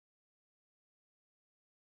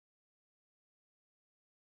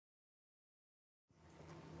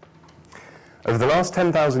Over the last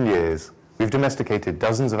 10,000 years, we've domesticated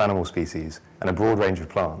dozens of animal species and a broad range of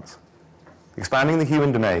plants, expanding the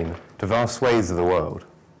human domain to vast swathes of the world.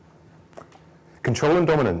 Control and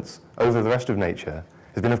dominance over the rest of nature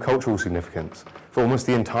has been of cultural significance for almost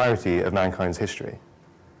the entirety of mankind's history.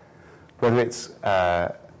 Whether it's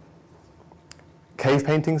cave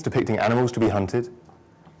paintings depicting animals to be hunted,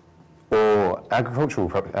 or agricultural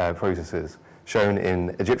processes shown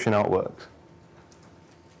in Egyptian artworks.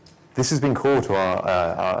 This has been core to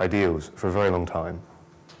our ideals for a very long time.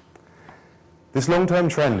 This long-term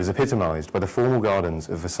trend is epitomised by the formal gardens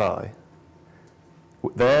of Versailles.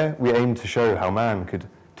 There, we aim to show how man could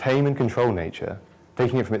tame and control nature,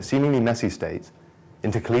 taking it from its seemingly messy state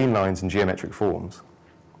into clean lines and geometric forms.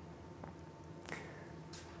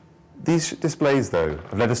 These displays, though,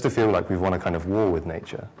 have led us to feel like we've won a kind of war with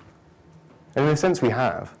nature. And in a sense, we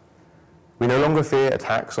have. We no longer fear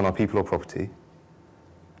attacks on our people or property,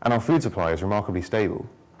 and our food supply is remarkably stable.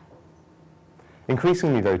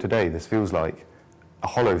 Increasingly, though, today, this feels like a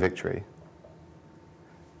hollow victory.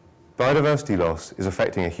 Biodiversity loss is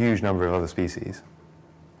affecting a huge number of other species,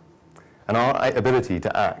 and our ability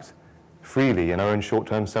to act freely in our own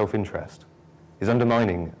short-term self-interest is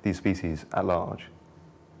undermining these species at large.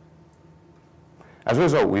 As a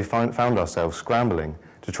result, we've found ourselves scrambling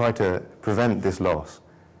to try to prevent this loss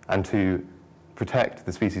and to protect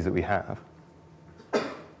the species that we have.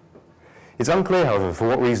 It's unclear, however, for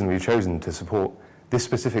what reason we've chosen to support this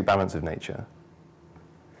specific balance of nature.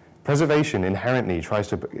 Preservation inherently tries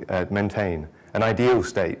to maintain an ideal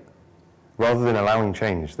state rather than allowing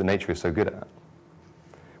change that nature is so good at.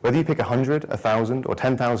 Whether you pick 100, 1,000, or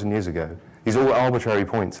 10,000 years ago, these are all arbitrary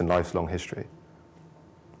points in life's long history.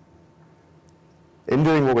 In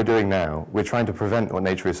doing what we're doing now, we're trying to prevent what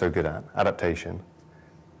nature is so good at, adaptation.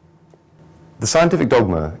 The scientific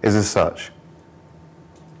dogma is as such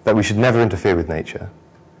that we should never interfere with nature,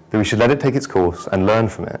 that we should let it take its course and learn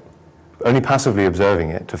from it, only passively observing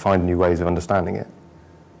it to find new ways of understanding it.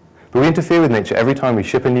 But we interfere with nature every time we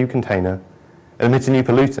ship a new container, emit a new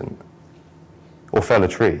pollutant, or fell a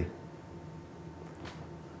tree.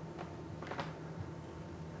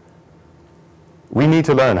 We need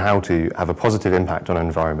to learn how to have a positive impact on our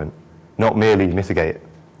environment, not merely mitigate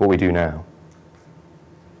what we do now.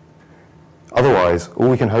 Otherwise, all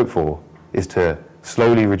we can hope for is to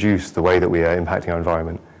slowly reduce the way that we are impacting our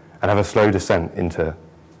environment and have a slow descent into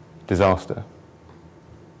disaster.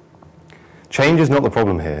 Change is not the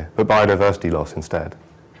problem here, but biodiversity loss instead.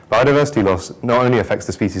 Biodiversity loss not only affects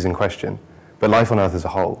the species in question, but life on Earth as a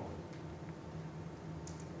whole.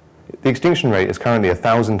 The extinction rate is currently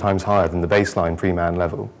 1,000 times higher than the baseline pre-man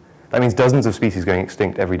level. That means dozens of species going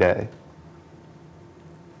extinct every day.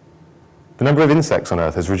 The number of insects on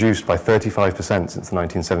Earth has reduced by 35% since the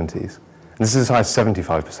 1970s, and this is as high as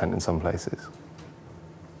 75% in some places.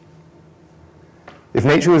 If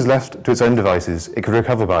nature was left to its own devices, it could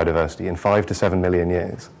recover biodiversity in 5 to 7 million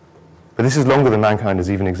years. But this is longer than mankind has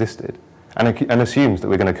even existed, and assumes that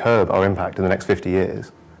we're going to curb our impact in the next 50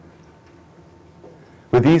 years.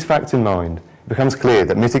 With these facts in mind, it becomes clear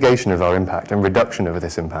that mitigation of our impact and reduction of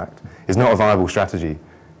this impact is not a viable strategy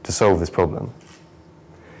to solve this problem.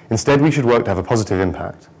 Instead, we should work to have a positive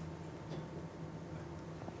impact.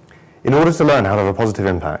 In order to learn how to have a positive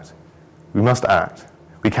impact, we must act.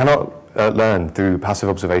 We cannot learn through passive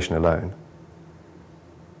observation alone.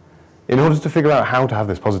 In order to figure out how to have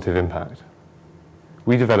this positive impact,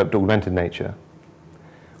 we developed Augmented Nature.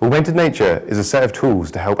 Augmented Nature is a set of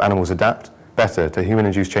tools to help animals adapt better to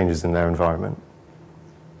human-induced changes in their environment.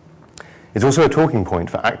 It's also a talking point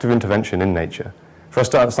for active intervention in nature, for us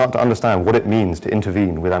to start to understand what it means to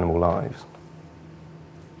intervene with animal lives.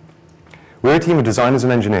 We're a team of designers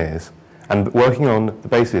and engineers, and working on the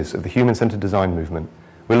basis of the human-centered design movement,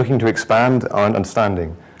 we're looking to expand our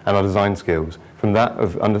understanding and our design skills from that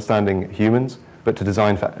of understanding humans, but to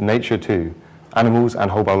design for nature too, animals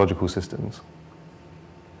and whole biological systems.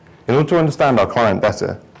 In order to understand our client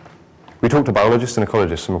better, we talked to biologists and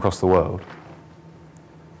ecologists from across the world.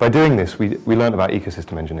 By doing this, we learned about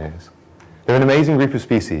ecosystem engineers. They're an amazing group of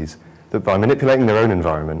species that by manipulating their own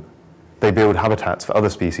environment, they build habitats for other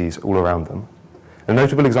species all around them. A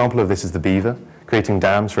notable example of this is the beaver, creating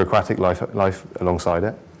dams for aquatic life alongside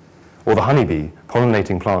it, or the honeybee,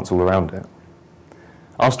 pollinating plants all around it.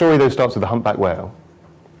 Our story, though, starts with the humpback whale.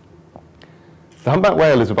 The humpback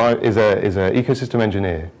whale is an ecosystem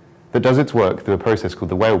engineer that does its work through a process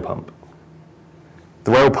called the whale pump.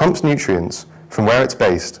 The whale pumps nutrients from where it's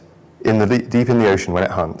based deep in the ocean when it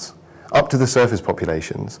hunts, up to the surface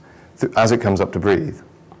populations as it comes up to breathe.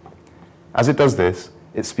 As it does this,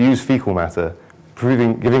 it spews fecal matter,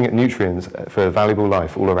 giving it nutrients for valuable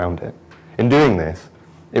life all around it. In doing this,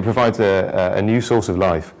 it provides a new source of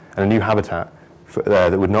life and a new habitat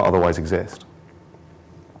that would not otherwise exist.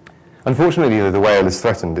 Unfortunately, the whale is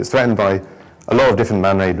threatened. It's threatened by a lot of different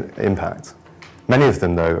man-made impacts. Many of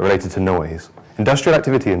them, though, are related to noise. Industrial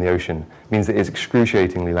activity in the ocean means that it's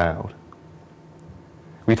excruciatingly loud.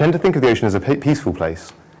 We tend to think of the ocean as a peaceful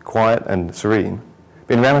place, quiet and serene.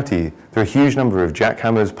 But in reality, there are a huge number of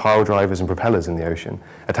jackhammers, pile drivers and propellers in the ocean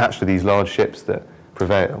attached to these large ships that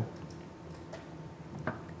prevail.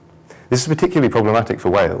 This is particularly problematic for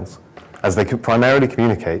whales, as they primarily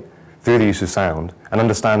communicate through the use of sound and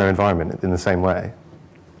understand their environment in the same way.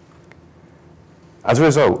 As a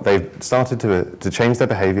result, they've started to change their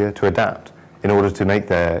behaviour, to adapt, in order to make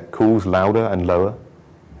their calls louder and lower,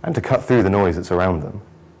 and to cut through the noise that's around them.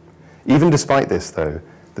 Even despite this, though,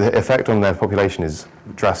 the effect on their population is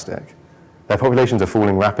drastic. Their populations are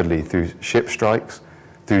falling rapidly through ship strikes,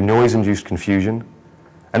 through noise-induced confusion,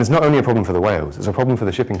 and it's not only a problem for the whales, it's a problem for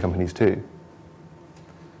the shipping companies too.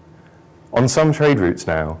 On some trade routes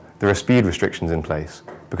now, there are speed restrictions in place,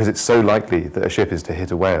 because it's so likely that a ship is to hit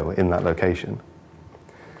a whale in that location.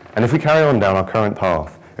 And if we carry on down our current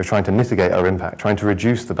path of trying to mitigate our impact, trying to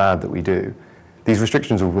reduce the bad that we do, these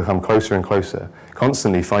restrictions will become closer and closer,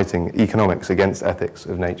 constantly fighting economics against ethics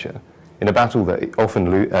of nature, in a battle that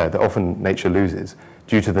often nature loses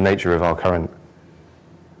due to the nature of our current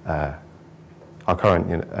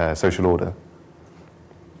social order.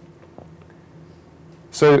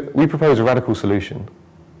 So we propose a radical solution.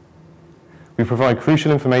 We provide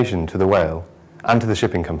crucial information to the whale and to the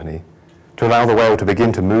shipping company to allow the whale to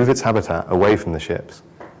begin to move its habitat away from the ships,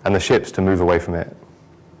 and the ships to move away from it.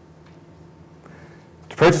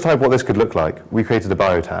 To prototype what this could look like, we created a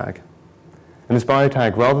biotag. And this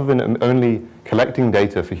biotag, rather than only collecting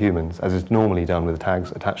data for humans, as is normally done with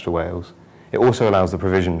tags attached to whales, it also allows the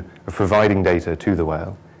provision of providing data to the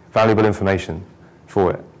whale, valuable information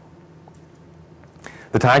for it.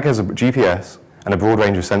 The tag has a GPS and a broad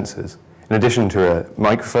range of sensors, in addition to a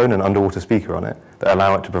microphone and underwater speaker on it that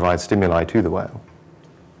allow it to provide stimuli to the whale.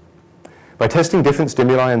 By testing different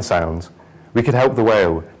stimuli and sounds, we could help the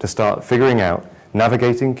whale to start figuring out,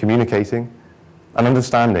 navigating, communicating, and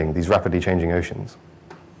understanding these rapidly changing oceans.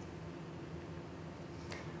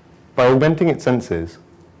 By augmenting its senses,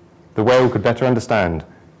 the whale could better understand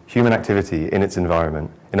human activity in its environment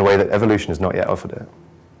in a way that evolution has not yet offered it.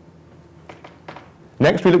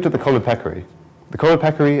 Next, we looked at the collared peccary. The collared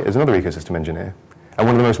peccary is another ecosystem engineer and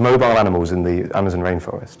one of the most mobile animals in the Amazon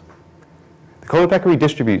rainforest. The collared peccary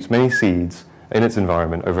distributes many seeds in its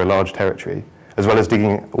environment over a large territory, as well as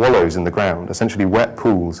digging wallows in the ground, essentially wet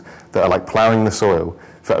pools that are like ploughing the soil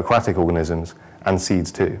for aquatic organisms and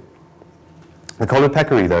seeds too. The collared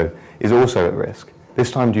peccary, though, is also at risk, this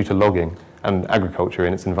time due to logging and agriculture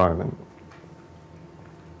in its environment.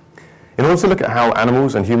 In order to look at how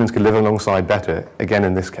animals and humans could live alongside better, again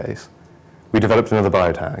in this case, we developed another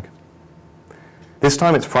biotag. This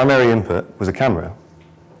time its primary input was a camera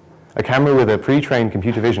with a pre-trained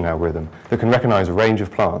computer vision algorithm that can recognize a range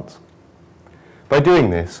of plants. By doing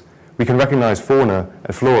this, we can recognize fauna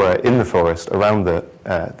and flora in the forest around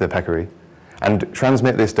the peccary and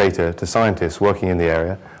transmit this data to scientists working in the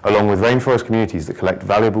area, along with rainforest communities that collect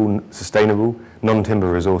valuable, sustainable,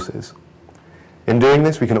 non-timber resources. In doing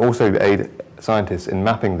this, we can also aid scientists in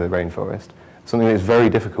mapping the rainforest, something that is very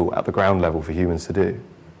difficult at the ground level for humans to do.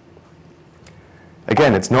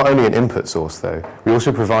 Again, it's not only an input source, though. We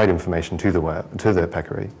also provide information to the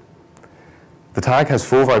peccary. The tag has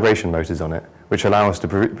 4 vibration motors on it, which allow us to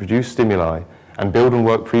produce stimuli and build on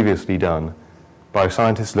work previously done by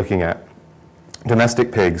scientists looking at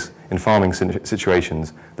domestic pigs in farming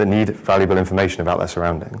situations that need valuable information about their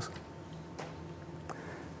surroundings.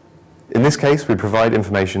 In this case, we provide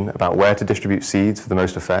information about where to distribute seeds for the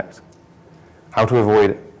most effect, how to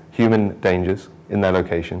avoid human dangers in their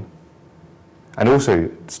location, and also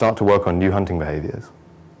start to work on new hunting behaviours.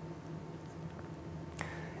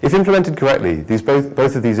 If implemented correctly,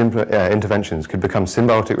 both of these interventions could become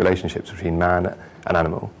symbiotic relationships between man and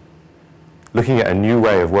animal, looking at a new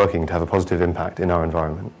way of working to have a positive impact in our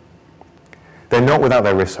environment. They're not without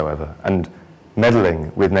their risks, however, and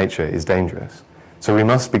meddling with nature is dangerous. So we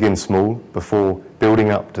must begin small before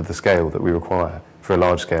building up to the scale that we require for a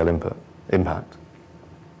large-scale impact.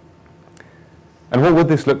 And what would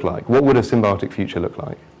this look like? What would a symbiotic future look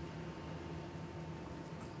like?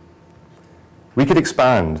 We could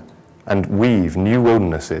expand and weave new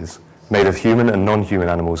wildernesses made of human and non-human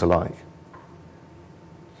animals alike.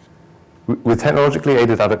 With technologically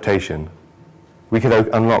aided adaptation, we could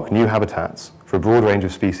unlock new habitats for a broad range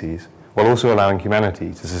of species, while also allowing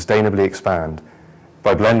humanity to sustainably expand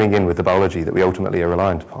by blending in with the biology that we ultimately are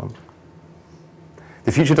reliant upon.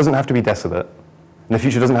 The future doesn't have to be desolate, and the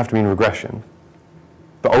future doesn't have to mean regression,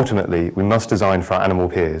 but ultimately we must design for our animal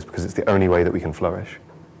peers because it's the only way that we can flourish.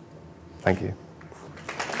 Thank you.